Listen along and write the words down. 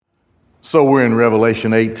So we're in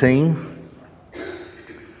Revelation 18.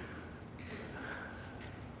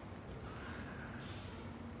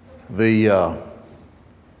 The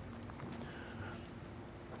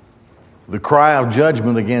cry of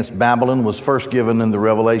judgment against Babylon was first given in the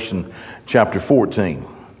Revelation chapter 14.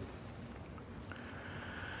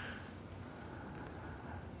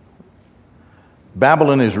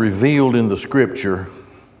 Babylon is revealed in the Scripture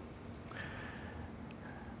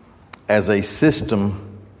as a system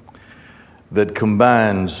that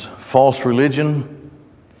combines false religion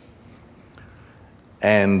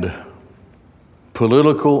and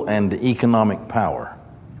political and economic power.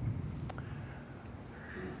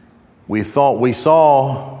 We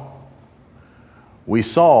saw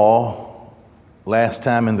last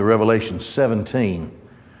time in the Revelation 17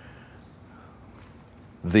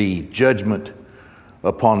 the judgment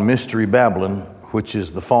upon Mystery Babylon, which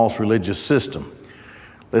is the false religious system.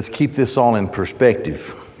 Let's keep this all in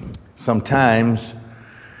perspective. Sometimes,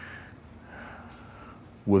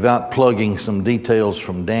 without plugging some details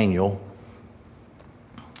from Daniel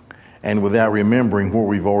and without remembering where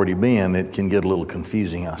we've already been, it can get a little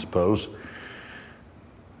confusing, I suppose.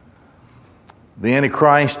 The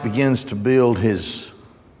Antichrist begins to build his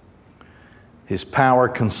power,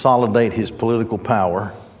 consolidate his political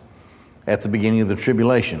power at the beginning of the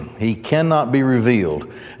tribulation. He cannot be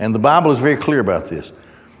revealed. And the Bible is very clear about this.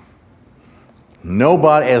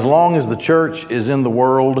 Nobody, as long as the church is in the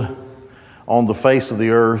world, on the face of the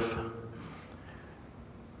earth,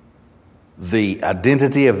 the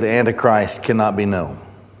identity of the Antichrist cannot be known.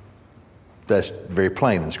 That's very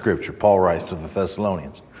plain in Scripture. Paul writes to the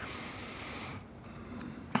Thessalonians.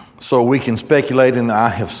 So we can speculate, and I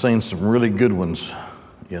have seen some really good ones,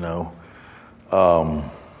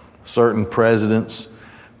 certain presidents,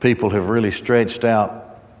 people have really stretched out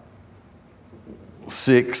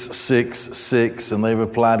 666, and they've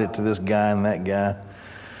applied it to this guy and that guy.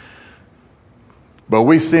 But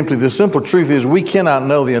the simple truth is we cannot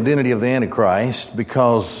know the identity of the Antichrist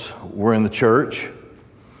because we're in the church.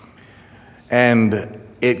 And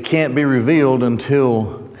it can't be revealed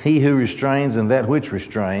until he who restrains and that which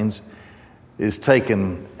restrains is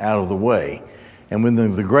taken out of the way. And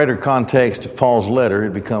within the greater context of Paul's letter,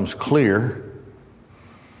 it becomes clear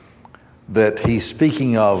that he's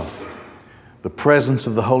speaking of the presence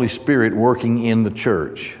of the Holy Spirit working in the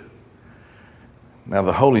church. Now,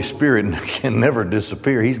 the Holy Spirit can never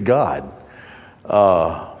disappear. He's God.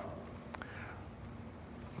 But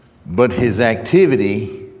his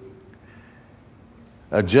activity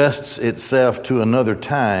adjusts itself to another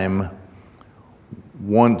time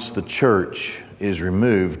once the church is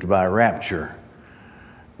removed by rapture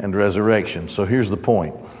and resurrection. So here's the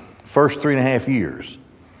point. First 3.5 years,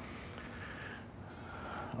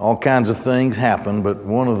 all kinds of things happen, but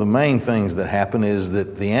one of the main things that happen is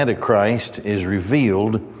that the Antichrist is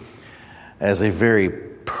revealed as a very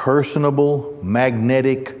personable,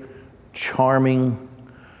 magnetic, charming,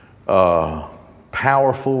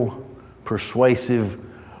 powerful, persuasive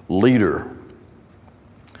leader.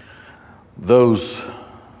 Those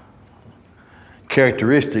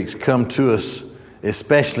characteristics come to us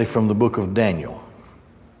especially from the book of Daniel.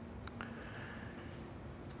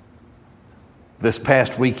 This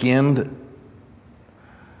past weekend,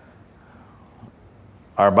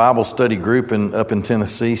 our Bible study group up in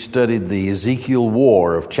Tennessee studied the Ezekiel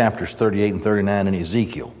war of chapters 38 and 39 in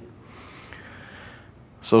Ezekiel.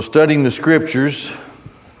 So studying the scriptures,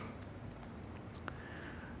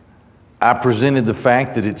 I presented the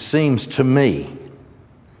fact that it seems to me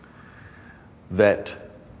that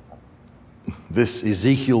this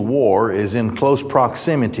Ezekiel war is in close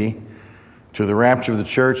proximity to the rapture of the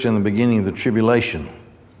church and the beginning of the tribulation.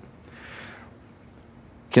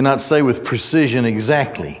 Cannot say with precision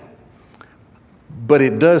exactly, but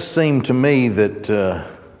it does seem to me that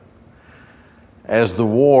as the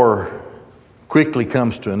war quickly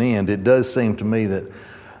comes to an end, it does seem to me that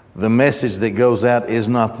the message that goes out is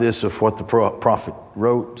not this of what the prophet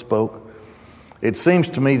spoke. It seems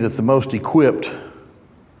to me that the most equipped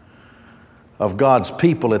of God's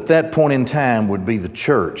people at that point in time would be the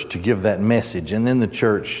church to give that message, and then the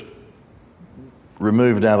church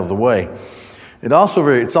removed out of the way.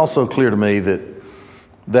 It's also clear to me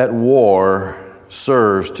that war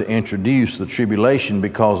serves to introduce the tribulation,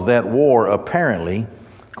 because that war apparently,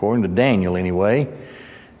 according to Daniel anyway,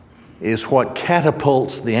 is what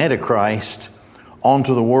catapults the Antichrist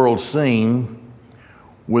onto the world scene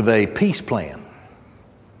with a peace plan.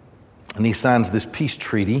 And he signs this peace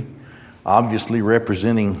treaty, obviously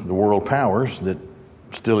representing the world powers that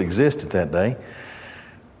still exist at that day,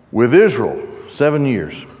 with Israel, 7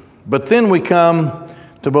 years. But then we come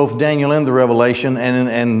to both Daniel and the Revelation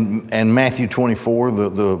and Matthew 24,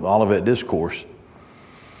 the Olivet Discourse.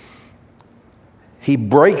 He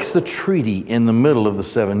breaks the treaty in the middle of the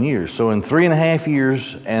 7 years. So in 3.5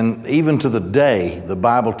 years, and even to the day, the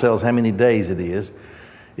Bible tells how many days it is,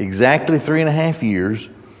 exactly 3.5 years,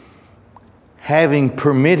 having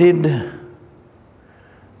permitted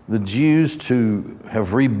the Jews to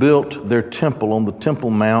have rebuilt their temple on the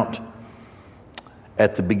Temple Mount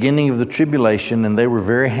at the beginning of the tribulation, and they were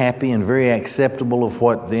very happy and very acceptable of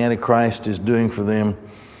what the Antichrist is doing for them.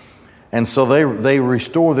 And so they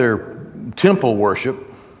restore their temple worship.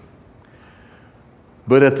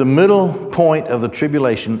 But at the middle point of the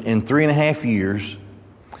tribulation, in 3.5 years,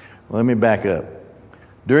 let me back up.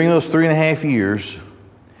 During those 3.5 years,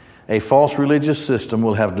 a false religious system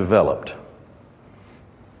will have developed.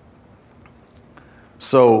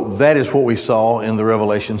 So that is what we saw in the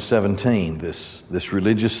Revelation 17, this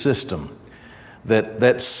religious system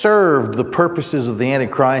that served the purposes of the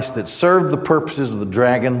Antichrist, that served the purposes of the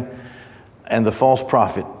dragon and the false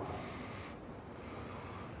prophet.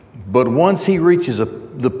 But once he reaches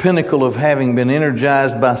the pinnacle of having been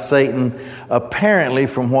energized by Satan, apparently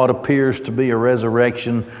from what appears to be a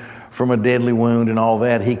resurrection from a deadly wound and all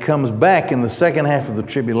that, he comes back in the second half of the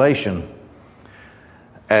tribulation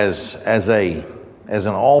as an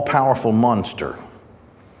all-powerful monster.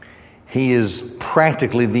 He is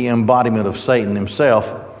practically the embodiment of Satan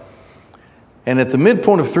himself. And at the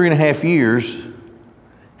midpoint of 3.5 years,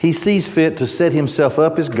 he sees fit to set himself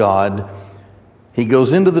up as God. He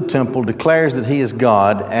goes into the temple, declares that he is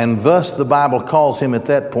God, and thus the Bible calls him at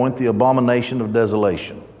that point the abomination of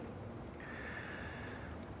desolation.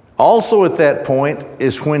 Also at that point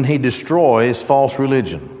is when he destroys false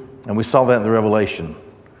religion. And we saw that in the Revelation.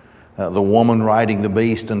 The woman riding the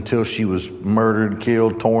beast until she was murdered,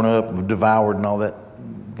 killed, torn up, devoured, and all that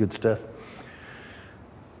good stuff.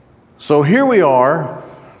 So here we are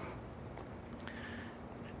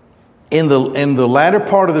in the latter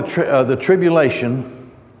part of the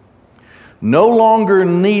tribulation, no longer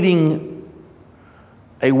needing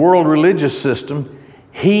a world religious system.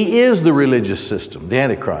 He is the religious system, the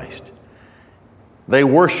Antichrist. They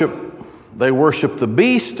worship the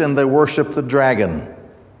beast and they worship the dragon,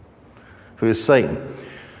 who is Satan.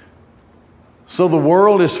 So the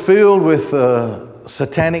world is filled with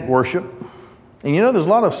satanic worship. And you know, there's a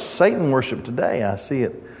lot of Satan worship today. I see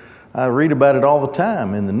it. I read about it all the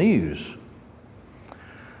time in the news.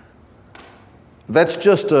 That's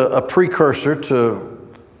just a precursor to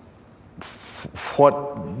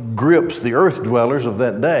what grips the earth dwellers of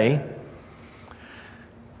that day.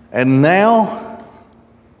 And now,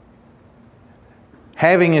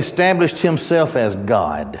 having established himself as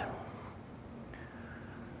God,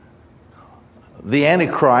 the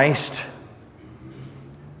Antichrist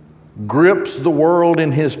grips the world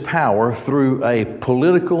in his power through a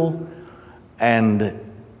political and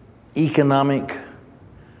economic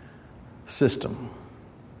system.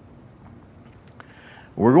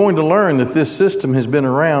 We're going to learn that this system has been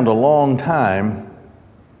around a long time,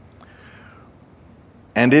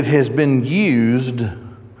 and it has been used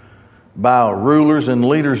by rulers and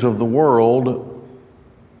leaders of the world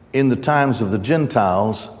in the times of the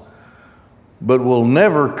Gentiles, but will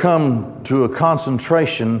never come to a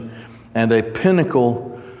concentration and a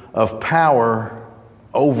pinnacle of power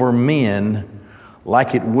over men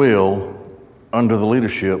like it will under the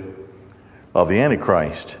leadership of the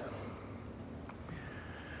Antichrist.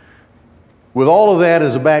 With all of that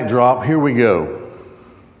as a backdrop, here we go.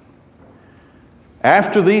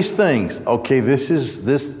 After these things, okay,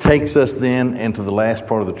 this takes us then into the last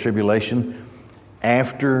part of the tribulation,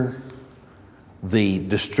 after the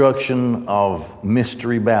destruction of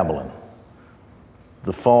Mystery Babylon,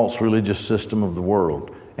 the false religious system of the world.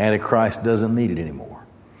 Antichrist doesn't need it anymore.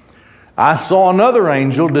 I saw another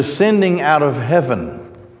angel descending out of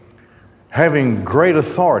heaven, having great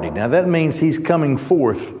authority. Now that means he's coming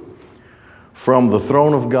forth from the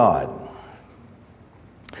throne of God.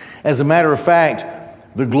 As a matter of fact,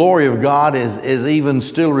 the glory of God is even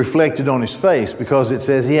still reflected on his face, because it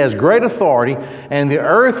says he has great authority and the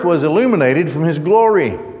earth was illuminated from his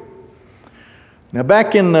glory. Now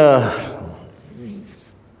back in the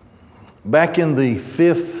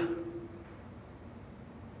fifth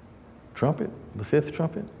trumpet?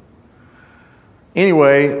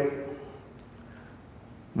 Anyway,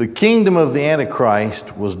 the kingdom of the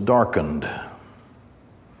Antichrist was darkened.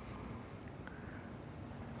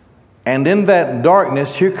 And in that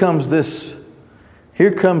darkness, here comes this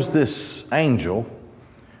angel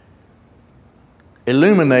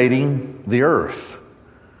illuminating the earth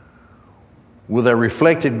with a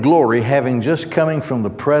reflected glory, having just coming from the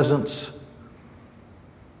presence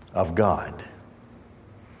of God.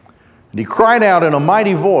 And he cried out in a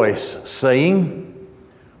mighty voice, saying,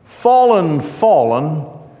 "Fallen, fallen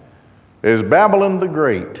is Babylon the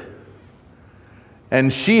Great,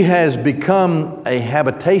 and she has become a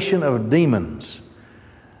habitation of demons,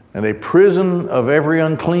 and a prison of every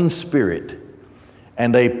unclean spirit,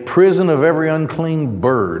 and a prison of every unclean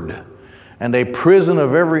bird, and a prison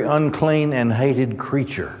of every unclean and hated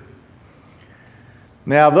creature."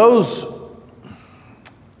 Now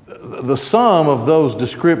the sum of those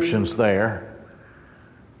descriptions there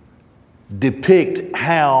depict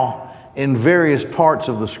how in various parts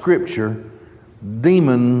of the Scripture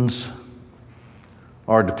demons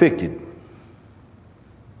are depicted.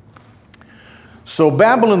 So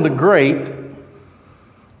Babylon the Great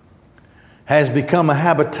has become a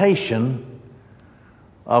habitation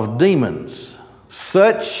of demons,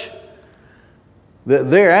 such that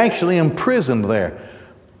they're actually imprisoned there.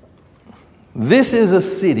 This is a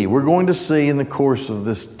city. We're going to see in the course of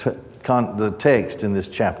this the text in this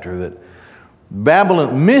chapter that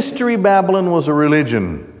Babylon, Mystery Babylon, was a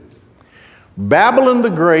religion. Babylon the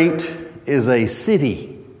Great is a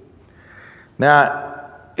city. Now,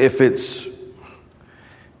 if it's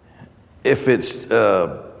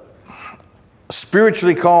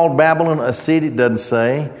spiritually called Babylon a city, it doesn't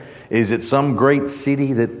say. Is it some great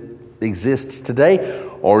city that exists today,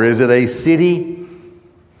 or is it a city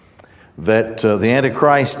that the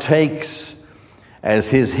Antichrist takes as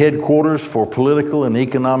his headquarters for political and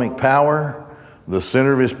economic power, the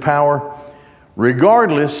center of his power?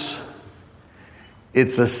 Regardless,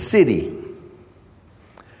 it's a city.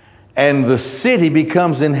 And the city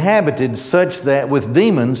becomes inhabited such that, with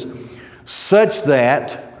demons, such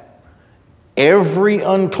that every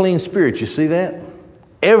unclean spirit, you see that?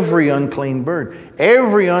 Every unclean bird,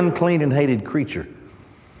 every unclean and hated creature,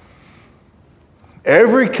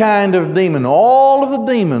 every kind of demon, all of the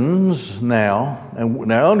demons now, and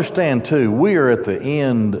now understand too, we're at the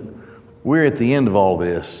end of all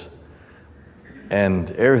this,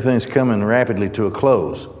 and everything's coming rapidly to a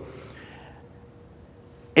close.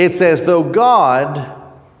 It's as though God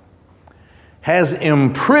has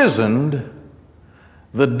imprisoned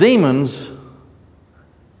the demons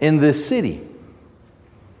in this city.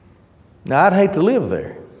 Now, I'd hate to live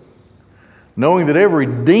there, knowing that every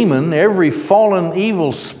demon, every fallen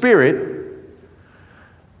evil spirit,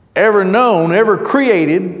 ever known, ever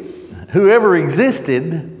created, whoever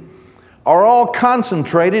existed, are all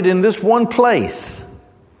concentrated in this one place.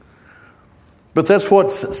 But that's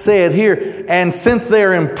what's said here. And since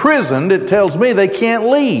they're imprisoned, it tells me they can't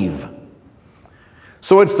leave.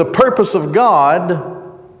 So it's the purpose of God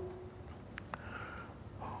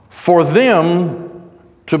for them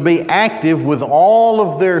to be active with all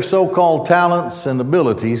of their so-called talents and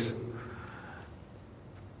abilities,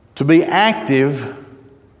 to be active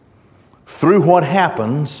through what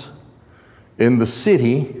happens in the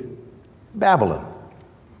city Babylon.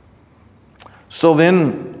 So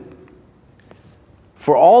then,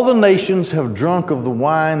 for all the nations have drunk of the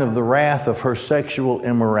wine of the wrath of her sexual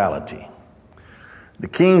immorality. The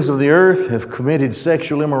kings of the earth have committed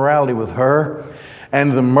sexual immorality with her,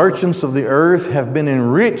 and the merchants of the earth have been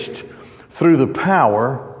enriched through the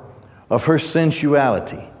power of her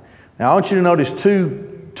sensuality. Now I want you to notice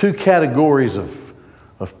two categories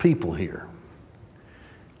of people here.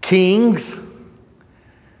 Kings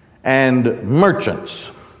and merchants.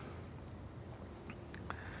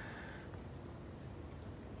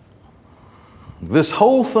 This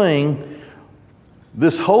whole thing,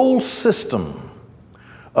 this whole system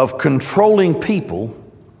of controlling people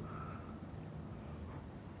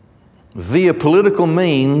via political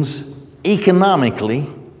means, economically,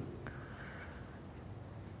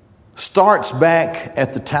 starts back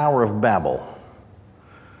at the Tower of Babel.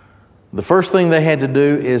 The first thing they had to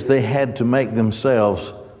do is they had to make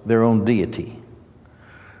themselves their own deity.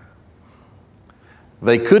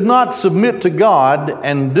 They could not submit to God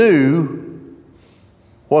and do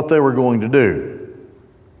what they were going to do.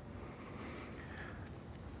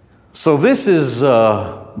 So this is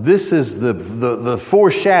the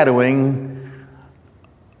foreshadowing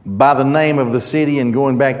by the name of the city, and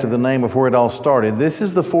going back to the name of where it all started. This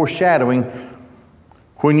is the foreshadowing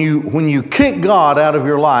when you kick God out of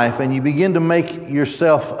your life and you begin to make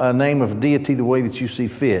yourself a name of deity the way that you see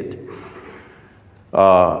fit.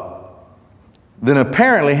 Then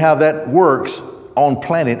apparently how that works on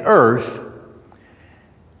planet Earth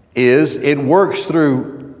is it works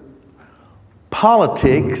through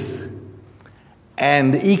politics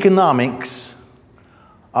and economics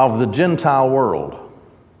of the Gentile world.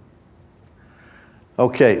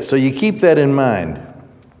 Okay, so you keep that in mind.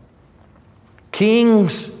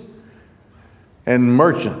 Kings and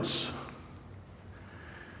merchants.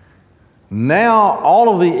 Now all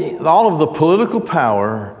of the political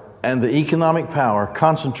power and the economic power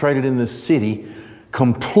concentrated in this city,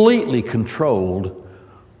 completely controlled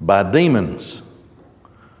by demons.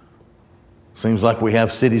 Seems like we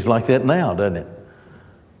have cities like that now, doesn't it?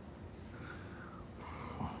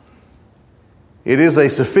 It is a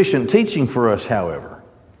sufficient teaching for us, however,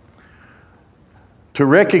 to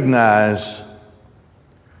recognize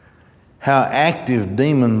how active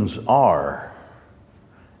demons are,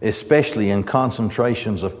 especially in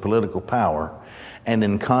concentrations of political power and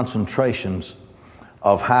in concentrations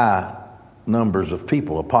of high numbers of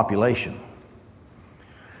people, a population.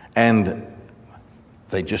 And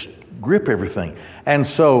they just grip everything. And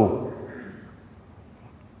so,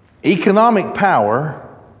 economic power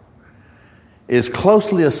is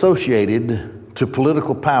closely associated to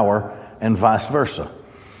political power and vice versa.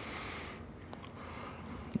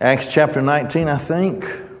 Acts chapter 19, I think,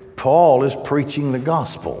 Paul is preaching the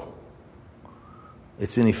gospel.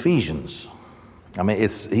 It's in Ephesians.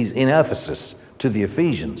 He's in Ephesus to the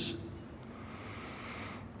Ephesians.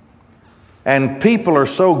 And people are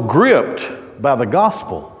so gripped by the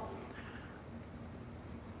gospel,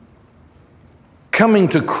 coming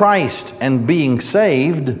to Christ and being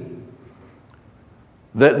saved,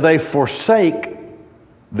 that they forsake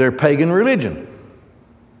their pagan religion.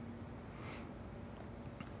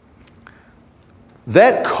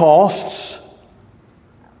 That costs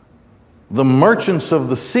the merchants of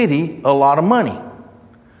the city a lot of money,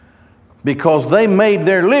 because they made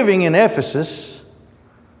their living in Ephesus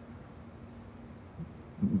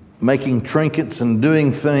making trinkets and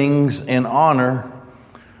doing things in honor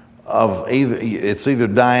of either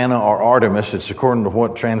Diana or Artemis. It's according to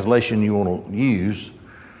what translation you want to use.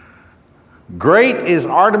 Great is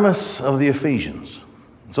Artemis of the Ephesians.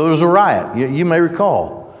 So there was a riot. You may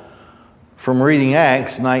recall from reading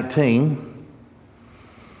Acts 19.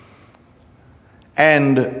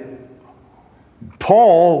 And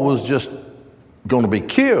Paul was just going to be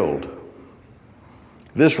killed.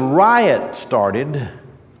 This riot started,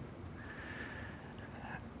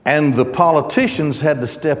 and the politicians had to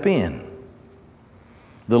step in.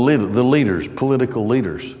 The leaders, political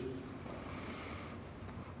leaders.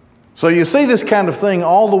 So you see this kind of thing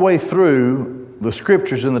all the way through the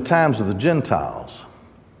scriptures in the times of the Gentiles.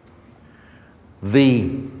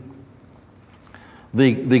 The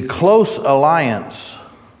close alliance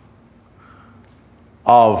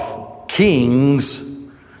of kings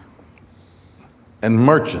and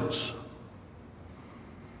merchants.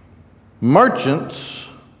 Merchants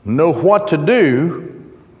know what to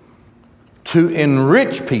do to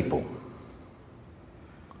enrich people.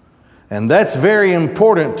 And that's very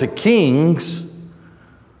important to kings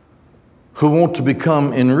who want to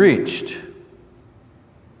become enriched.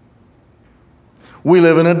 We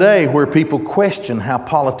live in a day where people question how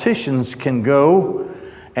politicians can go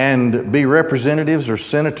and be representatives or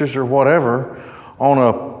senators or whatever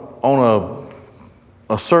on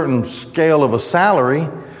a certain scale of a salary,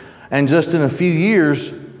 and just in a few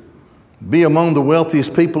years be among the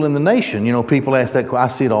wealthiest people in the nation. You know, people ask that. I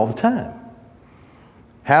see it all the time.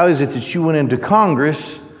 How is it that you went into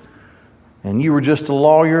Congress and you were just a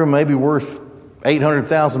lawyer, maybe worth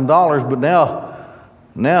 $800,000, but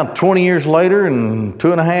now 20 years later and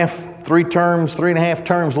 3.5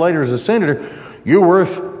 terms later as a senator, you're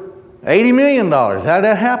worth $80 million. How did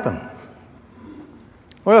that happen?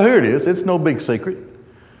 Well, here it is. It's no big secret.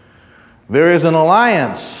 There is an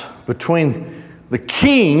alliance between the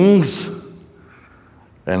kings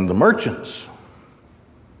and the merchants.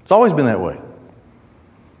 It's always been that way.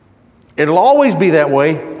 It'll always be that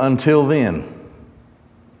way until then.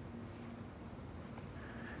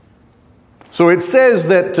 So it says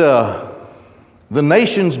that the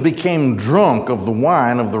nations became drunk of the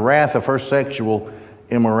wine of the wrath of her sexual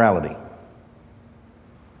immorality.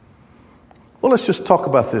 Well, let's just talk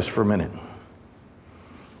about this for a minute.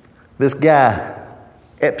 This guy,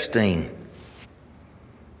 Epstein,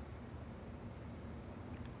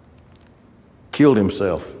 killed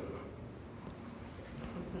himself.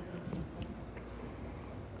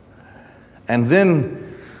 And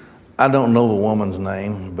then, I don't know the woman's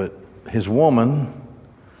name, but his woman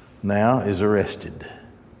now is arrested.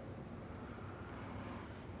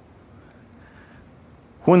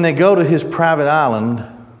 When they go to his private island,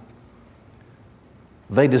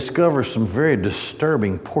 they discover some very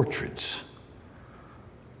disturbing portraits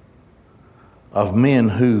of men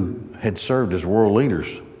who had served as world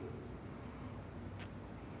leaders.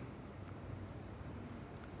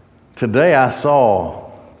 Today I saw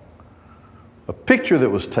a picture that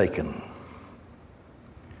was taken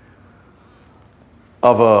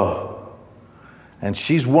of And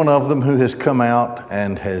she's one of them who has come out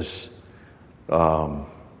and has,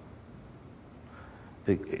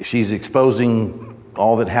 she's exposing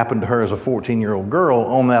all that happened to her as a 14-year-old girl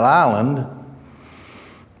on that island.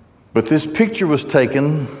 But this picture was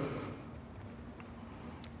taken,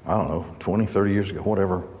 I don't know, 20, 30 years ago,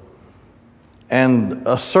 whatever. And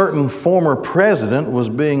a certain former president was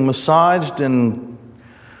being massaged and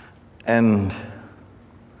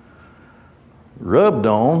rubbed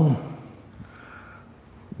on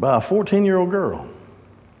by a 14-year-old girl.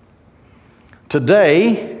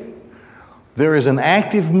 Today, there is an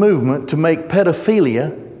active movement to make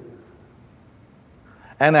pedophilia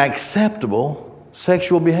an acceptable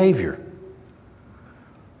sexual behavior.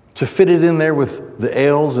 To fit it in there with the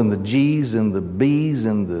L's and the G's and the B's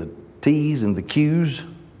and the T's and the Q's.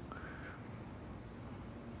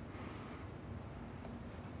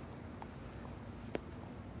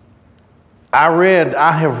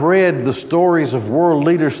 I have read the stories of world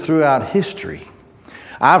leaders throughout history.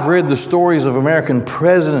 I've read the stories of American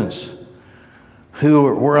presidents who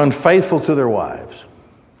were unfaithful to their wives.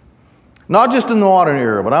 Not just in the modern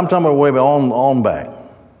era, but I'm talking about way on back.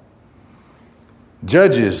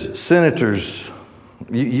 Judges, senators,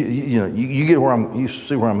 you get where you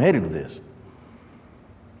see where I'm headed with this.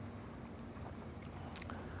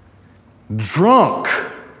 Drunk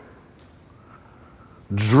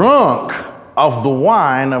of the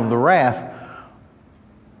wine of the wrath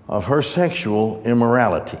of her sexual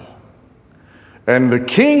immorality. And the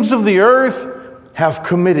kings of the earth have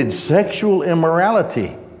committed sexual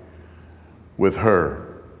immorality with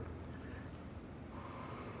her.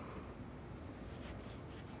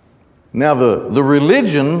 Now the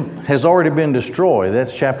religion has already been destroyed.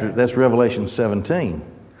 That's Revelation 17.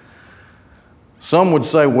 Some would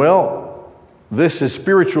say, well, this is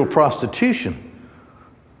spiritual prostitution.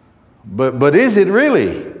 But is it really?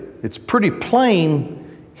 It's pretty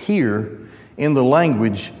plain here in the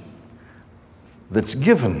language that's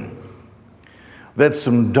given that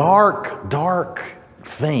some dark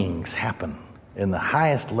things happen in the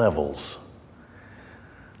highest levels.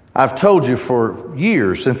 I've told you for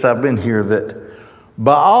years since I've been here that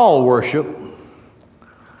Baal worship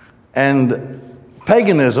and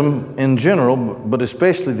paganism in general, but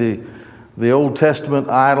especially the Old Testament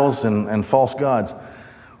idols and false gods,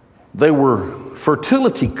 they were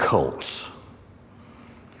fertility cults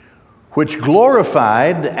which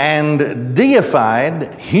glorified and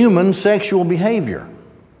deified human sexual behavior.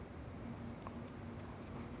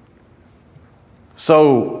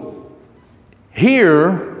 So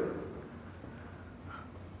here,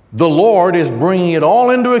 the Lord is bringing it all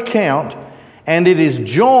into account, and it is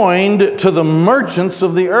joined to the merchants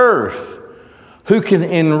of the earth who can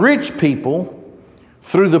enrich people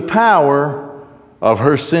through the power of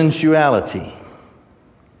her sensuality.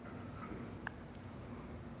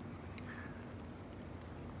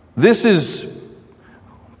 This is,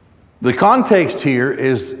 the context here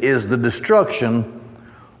is the destruction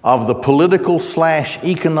of the political /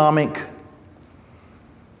 economic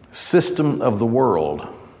system of the world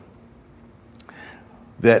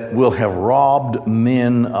that will have robbed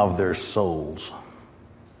men of their souls.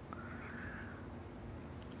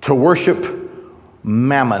 To worship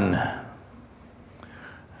Mammon,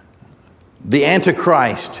 the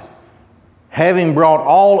Antichrist, having brought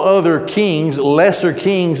all other kings, lesser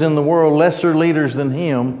kings in the world, lesser leaders than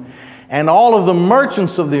him, and all of the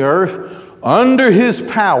merchants of the earth under his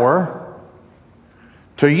power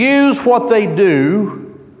to use what they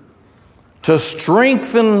do to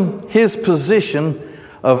strengthen his position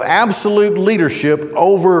of absolute leadership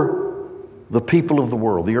over the people of the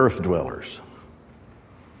world, the earth dwellers.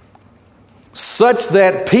 Such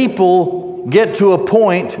that people get to a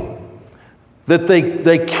point that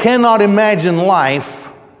they cannot imagine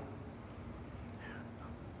life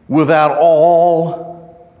without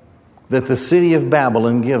all that the city of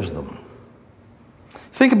Babylon gives them.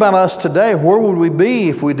 Think about us today. Where would we be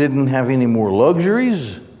if we didn't have any more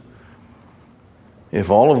luxuries?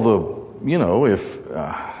 If all of the,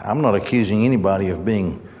 I'm not accusing anybody of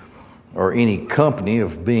being, or any company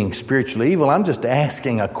of being spiritually evil. I'm just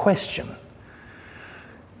asking a question.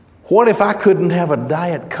 What if I couldn't have a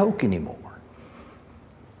Diet Coke anymore?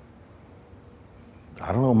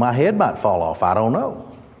 I don't know, my head might fall off. I don't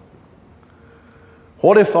know.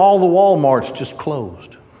 What if all the Walmarts just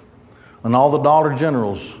closed? And all the Dollar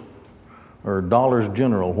Generals, or Dollars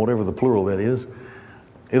General, whatever the plural that is,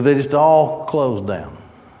 if they just all closed down?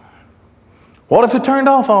 What if they turned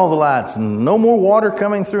off all the lights and no more water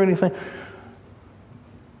coming through anything?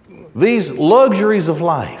 These luxuries of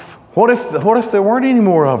life, what if there weren't any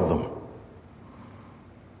more of them?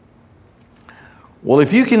 Well,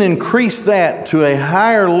 if you can increase that to a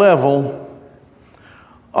higher level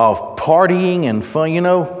of partying and fun,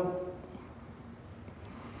 now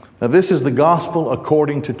this is the gospel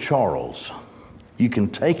according to Charles. You can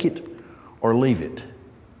take it or leave it.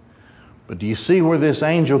 But do you see where this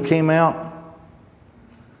angel came out?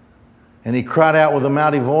 And he cried out with a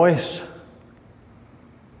mighty voice.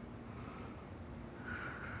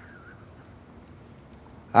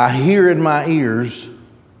 I hear in my ears,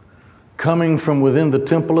 coming from within the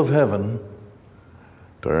temple of heaven,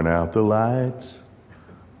 turn out the lights,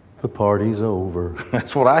 the party's over.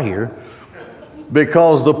 That's what I hear.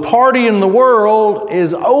 Because the party in the world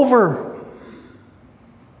is over.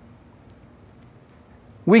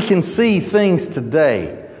 We can see things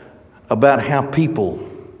today about how people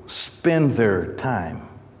spend their time.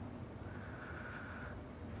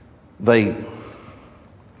 Their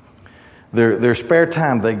spare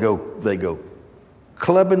time, they go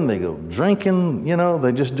clubbing, they go drinking,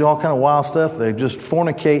 they just do all kind of wild stuff. They're just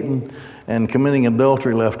fornicating and committing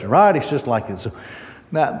adultery left and right. It's just like it's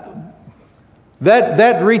now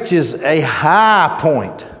that reaches a high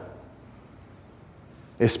point,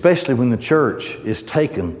 especially when the church is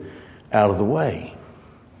taken out of the way.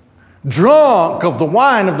 Drunk of the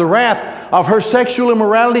wine of the wrath of her sexual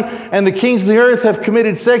immorality, and the kings of the earth have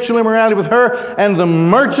committed sexual immorality with her, and the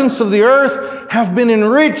merchants of the earth have been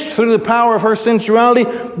enriched through the power of her sensuality,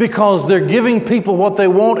 because they're giving people what they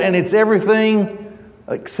want, and it's everything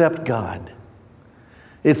except God.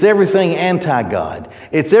 It's everything anti-God.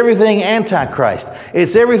 It's everything anti-Christ.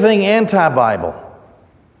 It's everything anti-Bible.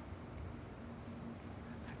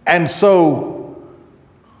 And so,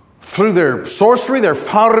 through their sorcery, their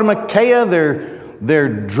pharmakeia, their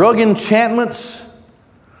drug enchantments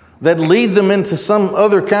that lead them into some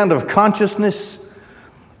other kind of consciousness,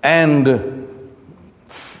 and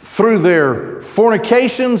through their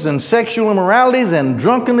fornications and sexual immoralities and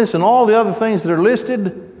drunkenness and all the other things that are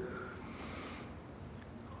listed,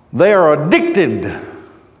 they are addicted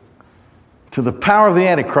to the power of the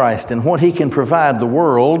Antichrist and what he can provide the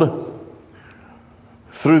world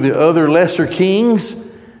through the other lesser kings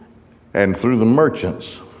and through the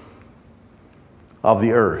merchants of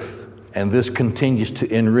the earth. And this continues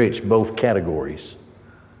to enrich both categories.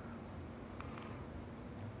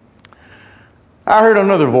 I heard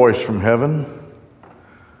another voice from heaven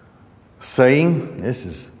saying, this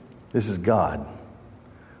is God.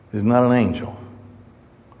 This is not an angel.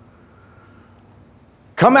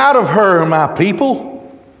 Come out of her, my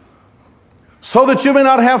people, so that you may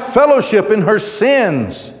not have fellowship in her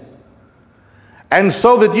sins, and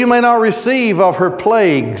so that you may not receive of her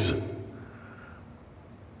plagues.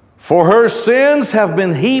 For her sins have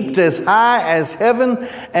been heaped as high as heaven,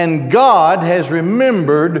 and God has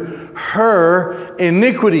remembered her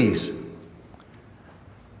iniquities.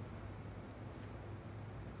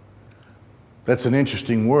 That's an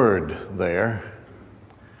interesting word there.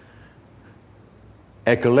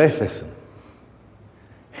 Ekalethesin,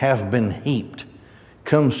 have been heaped,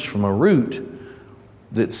 comes from a root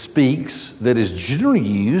that is generally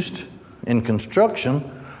used in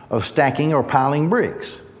construction of stacking or piling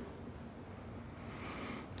bricks.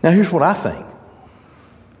 Now here's what I think.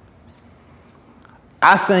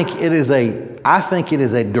 I think it is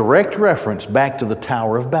a direct reference back to the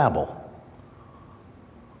Tower of Babel.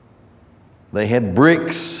 They had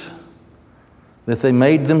bricks that they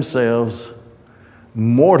made themselves,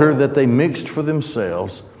 mortar that they mixed for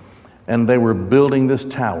themselves, and they were building this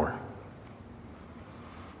tower.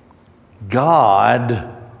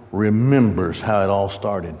 God remembers how it all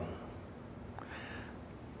started.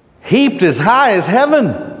 Heaped as high as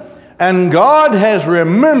heaven, and God has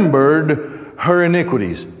remembered her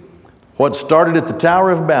iniquities. What started at the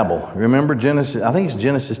Tower of Babel, remember Genesis, I think it's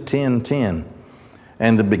Genesis 10:10,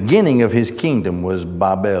 and the beginning of his kingdom was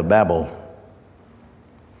Babel.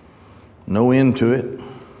 No end to it.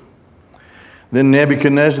 Then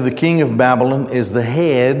Nebuchadnezzar, the king of Babylon, is the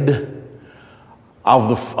head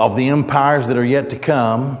of the empires that are yet to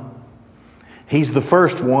come. He's the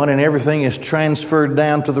first one, and everything is transferred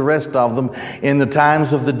down to the rest of them in the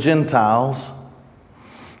times of the Gentiles.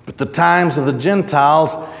 But the times of the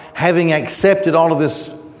Gentiles, having accepted all of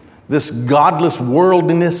this godless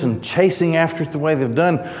worldliness and chasing after it the way they've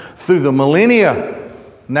done through the millennia,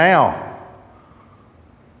 now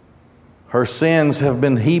her sins have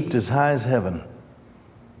been heaped as high as heaven.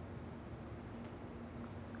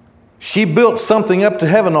 She built something up to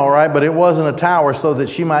heaven, all right, but it wasn't a tower so that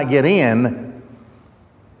she might get in.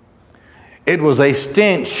 It was a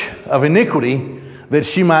stench of iniquity that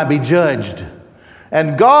she might be judged.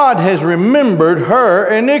 And God has remembered her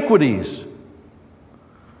iniquities.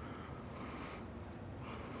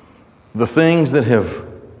 the things that have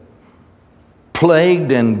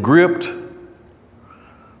plagued and gripped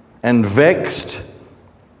and vexed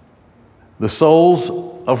the souls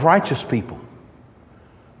of righteous people.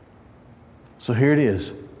 So here it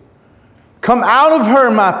is. Come out of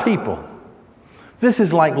her, my people. This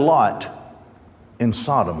is like Lot in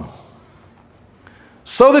Sodom.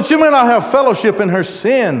 So that you may not have fellowship in her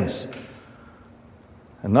sins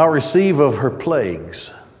and not receive of her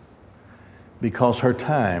plagues, because her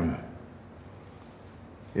time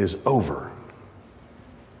is over.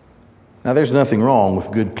 Now, there's nothing wrong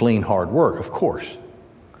with good, clean, hard work, of course.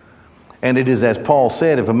 And it is as Paul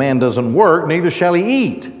said, if a man doesn't work, neither shall he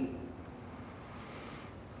eat.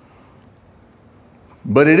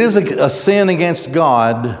 But it is a sin against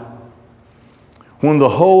God when the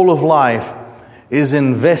whole of life is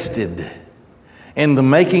invested in the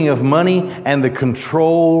making of money and the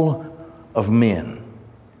control of men.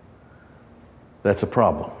 That's a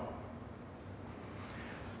problem.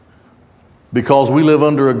 Because we live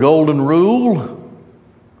under a golden rule,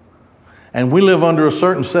 and we live under a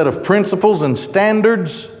certain set of principles and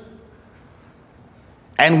standards,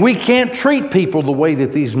 and we can't treat people the way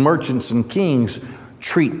that these merchants and kings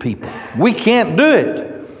treat people. We can't do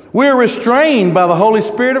it. We're restrained by the Holy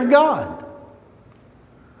Spirit of God.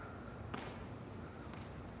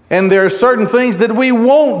 And there are certain things that we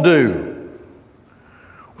won't do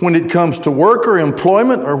when it comes to work or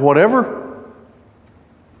employment or whatever,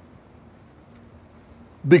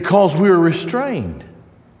 because we are restrained.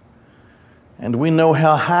 And we know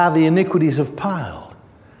how high the iniquities have piled,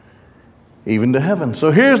 even to heaven.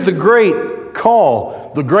 So here's the great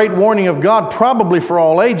call, the great warning of God, probably for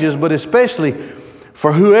all ages, but especially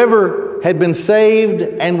for whoever had been saved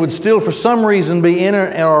and would still for some reason be in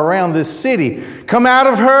or around this city. Come out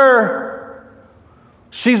of her.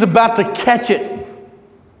 She's about to catch it.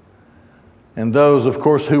 And those, of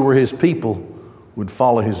course, who were his people would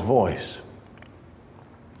follow his voice.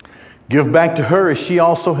 Give back to her as she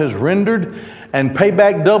also has rendered, and pay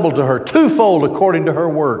back double to her, twofold according to her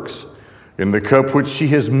works. In the cup which she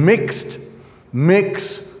has mixed,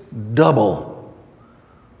 mix double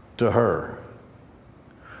to her.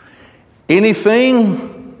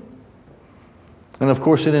 Anything, and of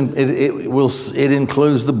course it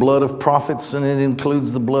includes the blood of prophets, and it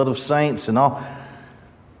includes the blood of saints and all.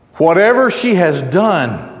 Whatever she has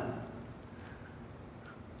done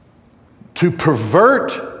to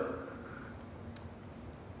pervert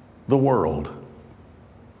the world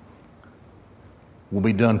will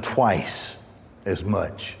be done twice as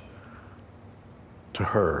much to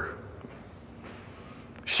her.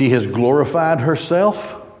 She has glorified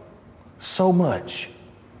herself so much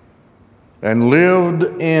and lived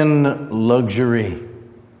in luxury.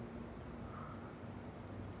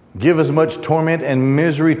 Give as much torment and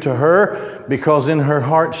misery to her, because in her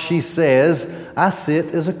heart she says, I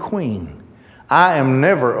sit as a queen. I am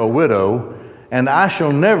never a widow, and I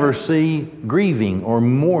shall never see grieving or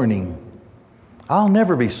mourning. I'll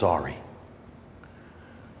never be sorry.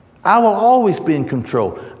 I will always be in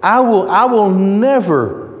control. I will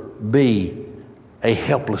never be a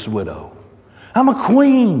helpless widow. I'm a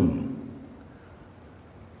queen.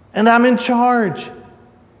 And I'm in charge.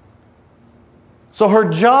 So her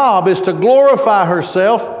job is to glorify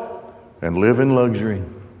herself and live in luxury.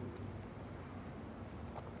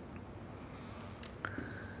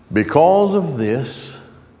 Because of this,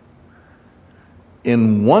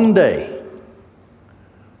 in one day,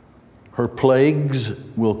 her plagues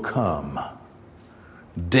will come.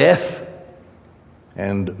 Death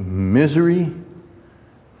and misery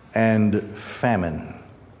and famine.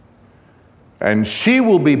 And she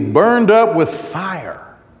will be burned up with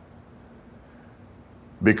fire,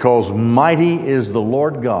 because mighty is the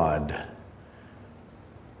Lord God,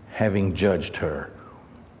 having judged her.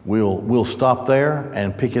 We'll stop there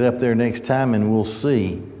and pick it up there next time, and we'll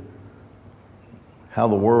see how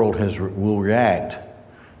the world will react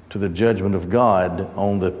to the judgment of God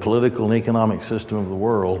on the political and economic system of the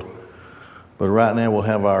world. But right now we'll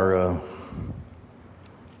have our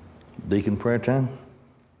deacon prayer time.